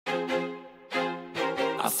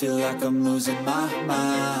feel like I'm losing my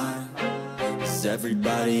mind. Is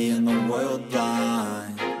everybody in the world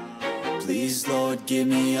blind? Please, Lord, give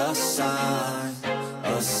me a sign,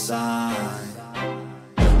 a sign.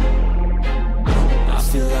 I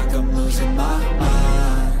feel like I'm losing my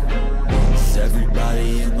mind. Is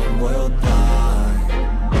everybody in the world blind?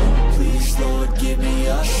 Please, Lord, give me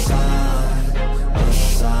a sign, a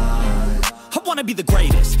sign. I wanna be the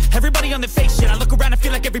greatest. Everybody on the fake shit. I look around and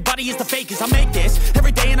feel like everybody is the fakest. I make this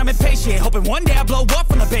every day and I'm impatient, hoping one day I blow up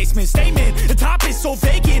from the basement. Statement, the top is so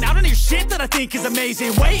vacant. I don't hear shit that I think is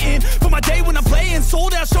amazing. Waiting for my day when I'm playing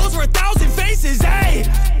sold out shows for 1,000 faces. Hey,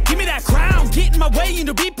 give me that crown, get in my way and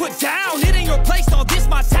to be put down. It ain't your place, no, this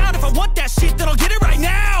my town. If I want that shit, then I'll get it right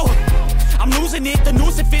now. I'm losing it, the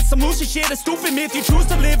noose it fits, some losing shit, a stupid myth. You choose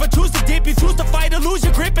to live or choose to dip, you choose to fight or lose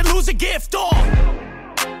your grip and lose a gift.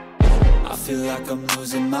 I feel like I'm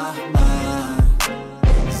losing my mind.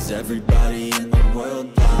 Is everybody in the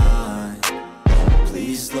world blind?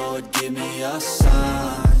 Please, Lord, give me a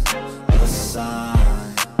sign, a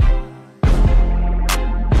sign.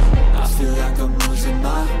 I feel like I'm losing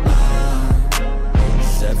my mind.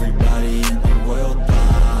 Is everybody in the world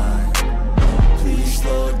blind? Please,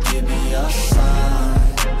 Lord, give me a sign,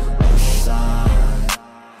 a sign.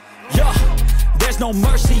 Yeah. There's no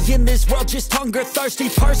mercy in this world, just hunger-thirsty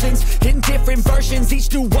persons in different versions.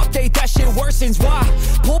 Each new update, that shit worsens. Why?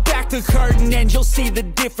 Pull back the curtain and you'll see the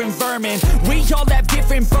different vermin. We all have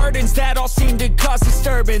different burdens that all seem to cause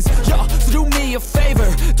disturbance. Yo, so do me a favor,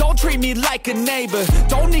 don't treat me like a neighbor.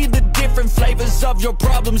 Don't need the different flavors of your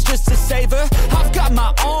problems just to savor. I've got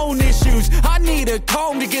my own issues, I need a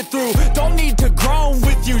comb to get through. Don't need to groan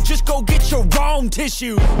with you, just go get your own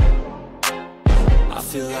tissue. I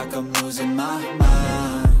feel like I'm losing my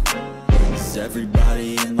mind. Is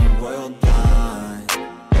everybody in the world blind?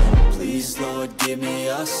 Please, Lord, give me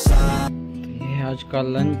a sign. ये आज का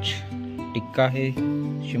lunch tikka है,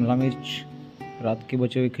 शिमला मिर्च, रात की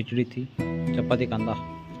बची हुई खिचड़ी थी, चपाती कांदा।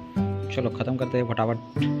 चलो ख़त्म करते हैं फटाफट।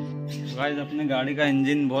 गाइस, अपने गाड़ी का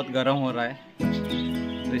इंजन बहुत गर्म हो रहा है,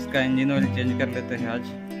 तो इसका इंजन ऑयल चेंज कर लेते हैं आज।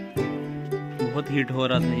 बहुत हीट हो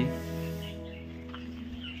रहा था ये,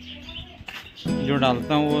 जो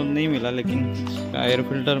डालता हूँ वो नहीं मिला, लेकिन एयर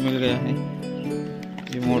फिल्टर मिल गया है।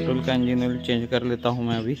 ये मोटोल का इंजन ऑयल चेंज कर लेता हूँ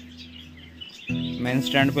मैं अभी। मेन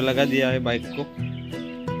स्टैंड पे लगा दिया है बाइक को।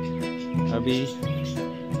 अभी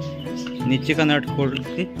नीचे का नट खोल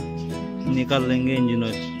के निकाल लेंगे इंजन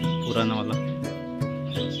ऑयल पुराना वाला।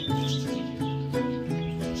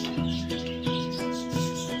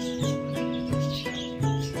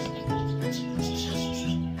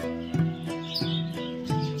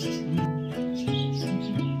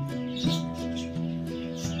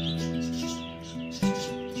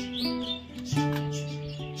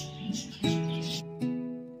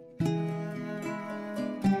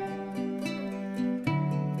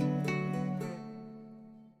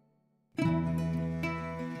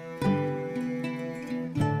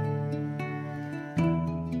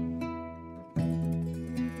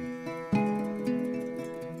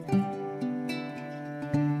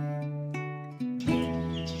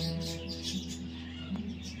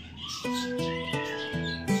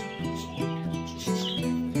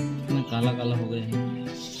 काला काला हो गए हैं।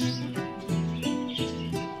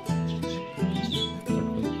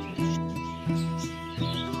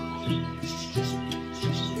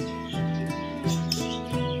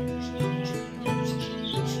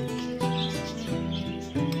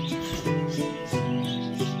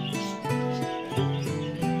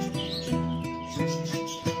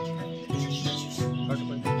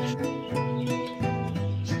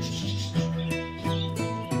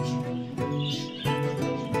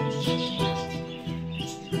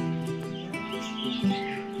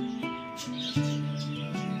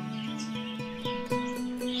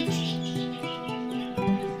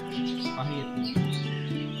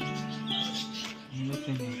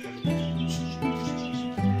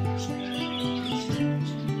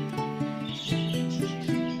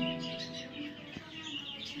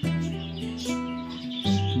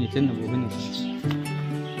 नीचे ना वो भी नहीं।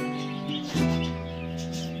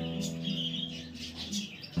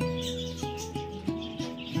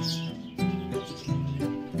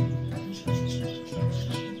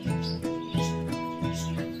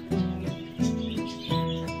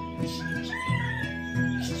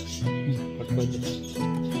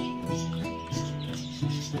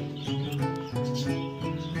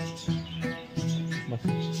 बस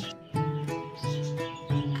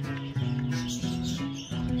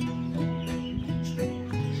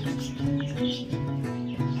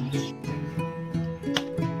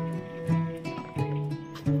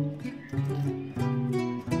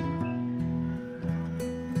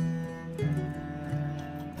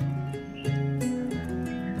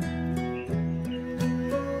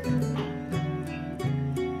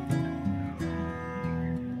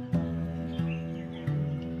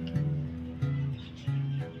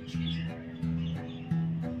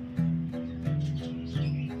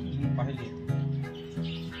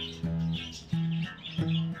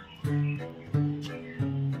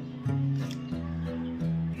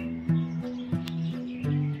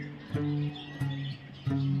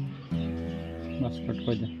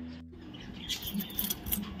पटको जा।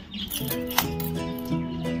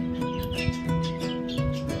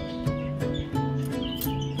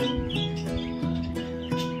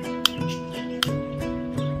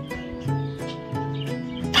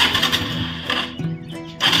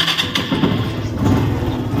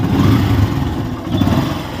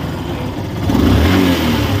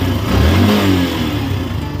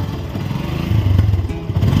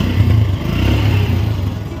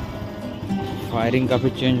 फायरिंग काफ़ी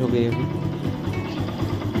चेंज हो गई है अभी,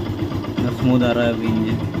 स्मूथ आ रहा है अभी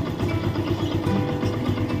इंजन।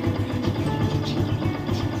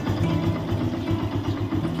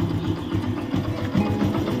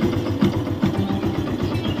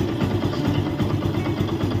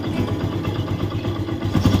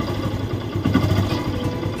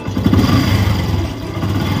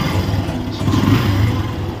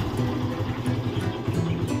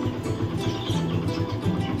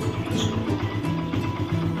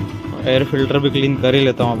 एयर फिल्टर भी क्लीन कर ही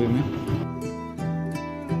लेता हूँ अभी मैं।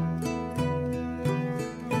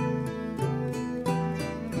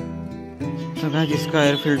 तो गाइस इसका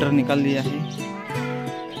एयर फिल्टर निकाल दिया है,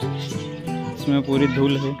 इसमें पूरी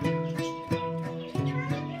धूल है।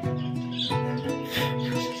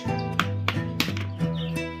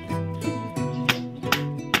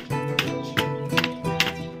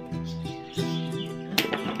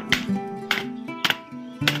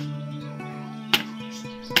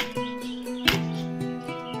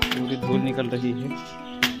 धूल निकल रही है।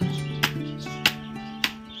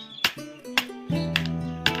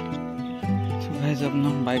 तो गाइस अपना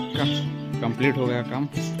बाइक का कंप्लीट हो गया काम,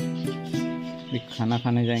 अभी खाना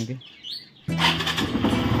खाने जाएंगे।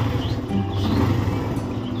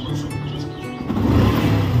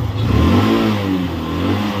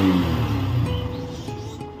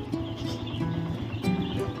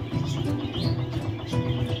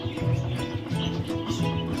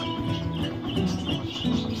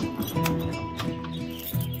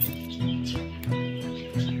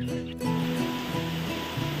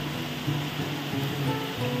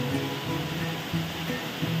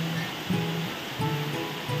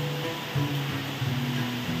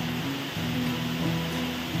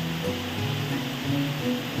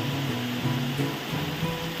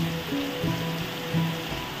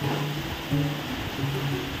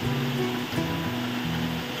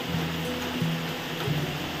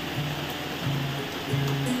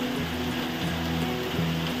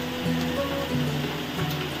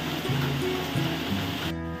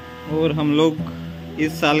 और हम लोग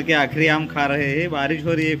इस साल के आखिरी आम खा रहे हैं, बारिश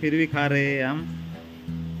हो रही है फिर भी खा रहे हैं आम।